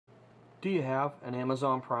Do you have an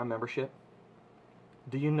Amazon Prime membership?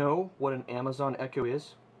 Do you know what an Amazon Echo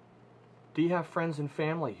is? Do you have friends and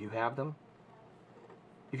family who have them?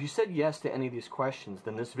 If you said yes to any of these questions,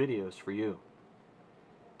 then this video is for you.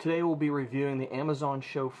 Today we'll be reviewing the Amazon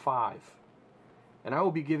Show 5, and I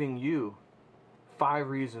will be giving you 5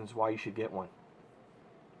 reasons why you should get one.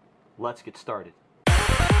 Let's get started.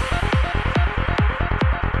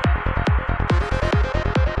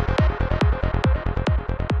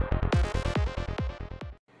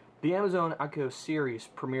 The Amazon Echo series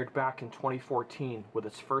premiered back in 2014 with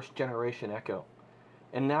its first generation Echo,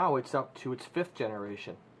 and now it's up to its 5th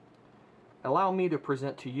generation. Allow me to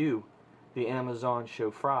present to you the Amazon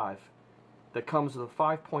Show 5 that comes with a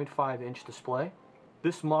 5.5-inch display.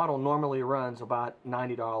 This model normally runs about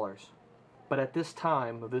 $90, but at this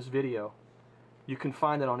time of this video you can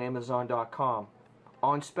find it on Amazon.com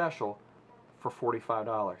on special for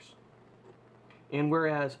 $45. And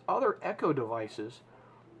whereas other Echo devices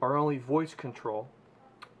are only voice control,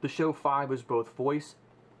 the Show 5 is both voice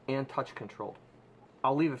and touch controlled.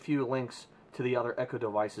 I'll leave a few links to the other Echo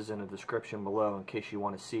devices in the description below in case you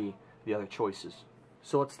want to see the other choices.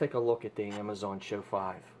 So let's take a look at the Amazon Show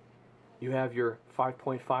 5. You have your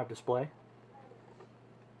 5.5 display.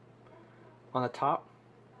 On the top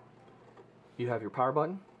you have your power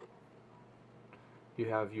button. You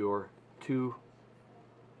have your 2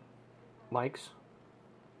 mics.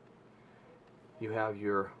 You have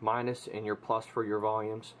your minus and your plus for your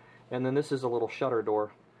volumes, and then this is a little shutter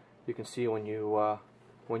door. You can see when you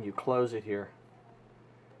close it here,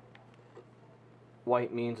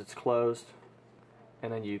 white means it's closed,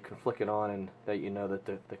 and then you can flick it on and that you know that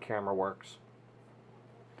the camera works.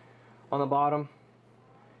 On the bottom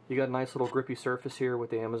you got a nice little grippy surface here with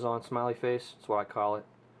the Amazon smiley face. That's what I call it,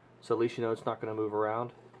 so at least you know it's not going to move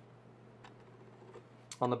around.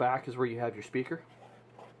 On the back is where you have your speaker.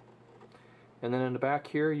 And then in the back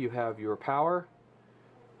here you have your power,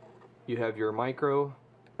 you have your micro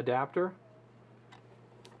adapter,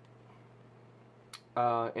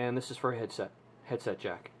 and this is for a headset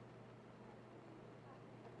jack.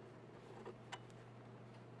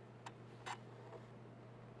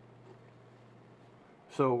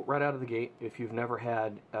 So right out of the gate, if you've never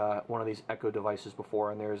had one of these Echo devices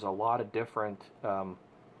before, and there's a lot of different,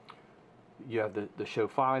 you have the Show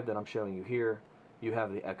 5 that I'm showing you here. You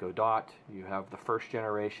have the Echo Dot, you have the first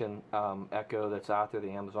generation Echo that's out there,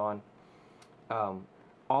 the Amazon.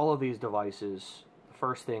 All of these devices, the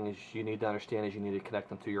first thing is you need to understand is you need to connect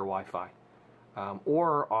them through your Wi-Fi.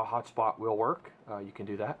 Or a hotspot will work, you can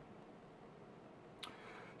do that.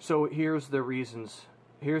 So here's the reasons,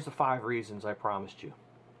 here's the 5 reasons I promised you.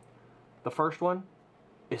 The first one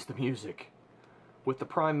is the music. With the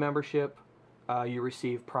Prime membership, you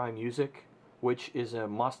receive Prime Music, which is a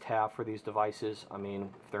must-have for these devices. I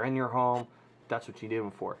mean, if they're in your home, that's what you need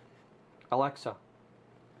them for. Alexa,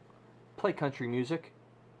 play country music.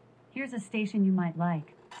 Here's a station you might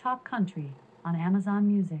like, Talk Country, on Amazon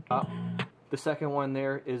Music. The second one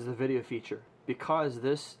there is the video feature. Because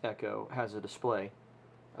this Echo has a display,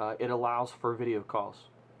 it allows for video calls.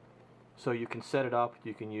 So you can set it up,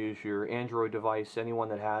 you can use your Android device, anyone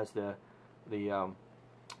that has the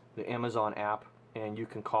Amazon app, and you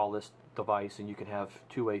can call this device and you can have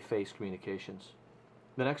two-way face communications.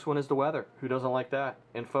 The next one is the weather. Who doesn't like that?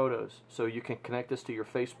 And photos. So you can connect this to your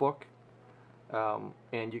Facebook,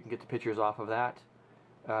 and you can get the pictures off of that,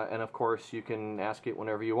 and of course you can ask it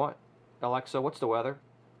whenever you want. Alexa, what's the weather?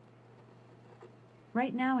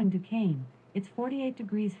 Right now in Duquesne, it's 48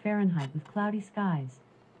 degrees Fahrenheit with cloudy skies.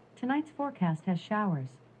 Tonight's forecast has showers,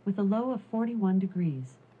 with a low of 41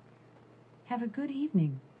 degrees. Have a good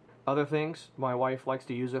evening. Other things, my wife likes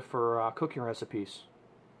to use it for cooking recipes.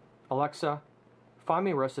 Alexa, find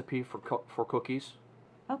me a recipe for cookies.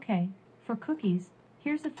 Okay, for cookies,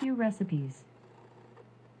 here's a few recipes.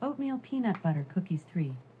 Oatmeal peanut butter cookies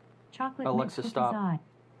 3. Chocolate Alexa, mix stop. cookies I.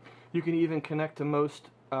 You can even connect to most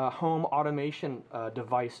home automation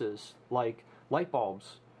devices like light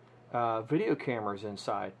bulbs, video cameras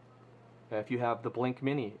inside. If you have the Blink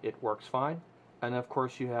Mini, it works fine. And of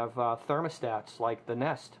course you have thermostats like the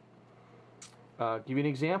Nest. Give you an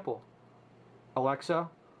example. Alexa,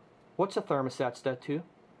 what's a thermostat set to?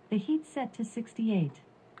 The heat's set to 68.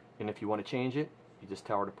 And if you want to change it, you just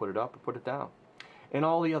tell her to put it up or put it down. And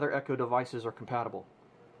all the other Echo devices are compatible.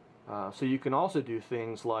 So you can also do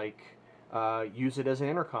things like use it as an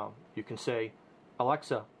intercom. You can say,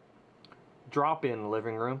 Alexa, drop in the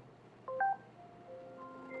living room.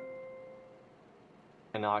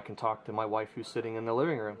 And now I can talk to my wife who's sitting in the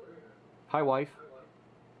living room. Hi, wife.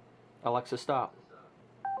 Alexa, stop.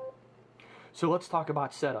 So let's talk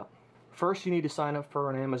about setup. First, you need to sign up for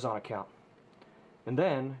an Amazon account. And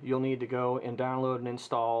then you'll need to go and download and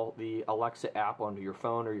install the Alexa app onto your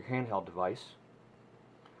phone or your handheld device.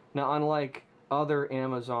 Now, unlike other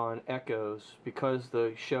Amazon Echoes, because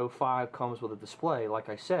the Show 5 comes with a display, like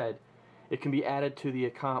I said, it can be added to the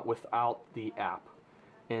account without the app.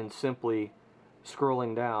 And simply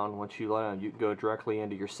scrolling down, once you land, you can go directly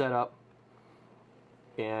into your setup,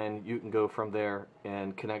 and you can go from there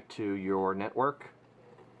and connect to your network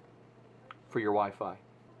for your Wi-Fi.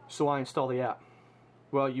 So why install the app?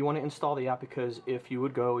 Well, you want to install the app because if you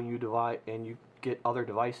would go and you get other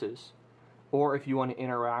devices, or if you want to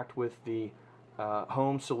interact with the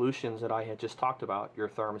home solutions that I had just talked about, your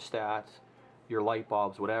thermostats, your light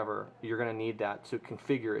bulbs, whatever, you're going to need that to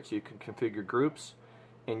configure it. So you can configure groups,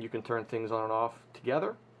 and you can turn things on and off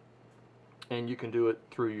together, and you can do it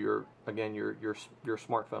through your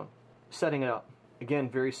smartphone. Setting it up, again,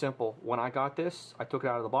 very simple. When I got this, I took it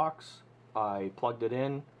out of the box, I plugged it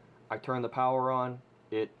in, I turned the power on.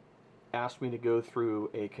 It asked me to go through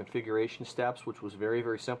a configuration steps, which was very,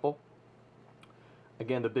 very simple.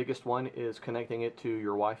 Again, the biggest one is connecting it to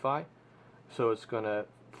your Wi-Fi. So it's going to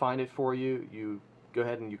find it for you. You go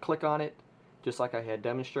ahead and you click on it, just like I had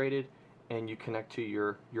demonstrated, and you connect to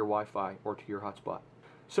your Wi-Fi or to your hotspot.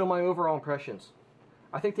 So my overall impressions.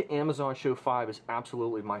 I think the Amazon Show 5 is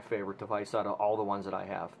absolutely my favorite device out of all the ones that I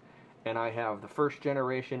have. And I have the first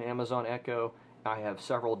generation Amazon Echo. I have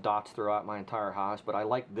several dots throughout my entire house, but I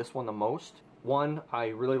like this one the most. One, I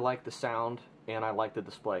really like the sound, and I like the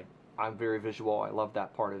display. I'm very visual. I love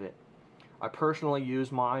that part of it. I personally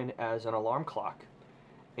use mine as an alarm clock.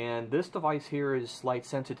 And this device here is light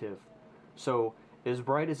sensitive. So as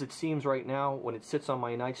bright as it seems right now, when it sits on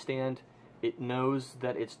my nightstand, it knows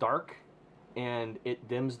that it's dark, and it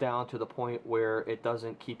dims down to the point where it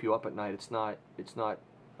doesn't keep you up at night. It's not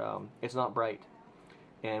bright.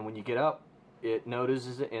 And when you get up, it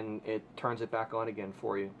notices it and it turns it back on again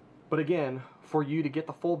for you. But again, for you to get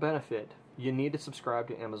the full benefit, you need to subscribe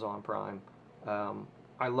to Amazon Prime.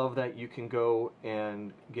 I love that you can go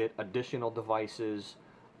and get additional devices.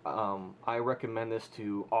 I recommend this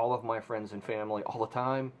to all of my friends and family all the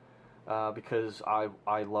time because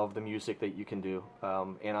I love the music that you can do.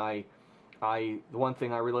 And the one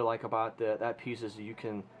thing I really like about that piece is that you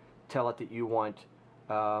can tell it that you want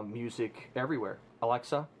music everywhere.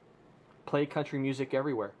 Alexa, play country music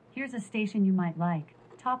everywhere. Here's a station you might like.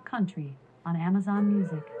 Top Country on Amazon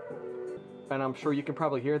Music. And I'm sure you can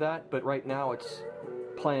probably hear that, but right now it's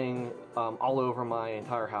playing all over my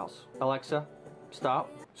entire house. Alexa,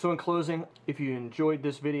 stop. So in closing, if you enjoyed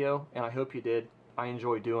this video, and I hope you did, I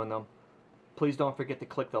enjoy doing them, please don't forget to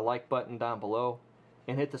click the like button down below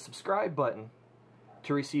and hit the subscribe button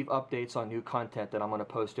to receive updates on new content that I'm going to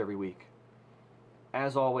post every week.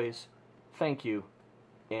 As always, thank you,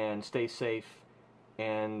 and stay safe,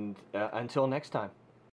 and until next time.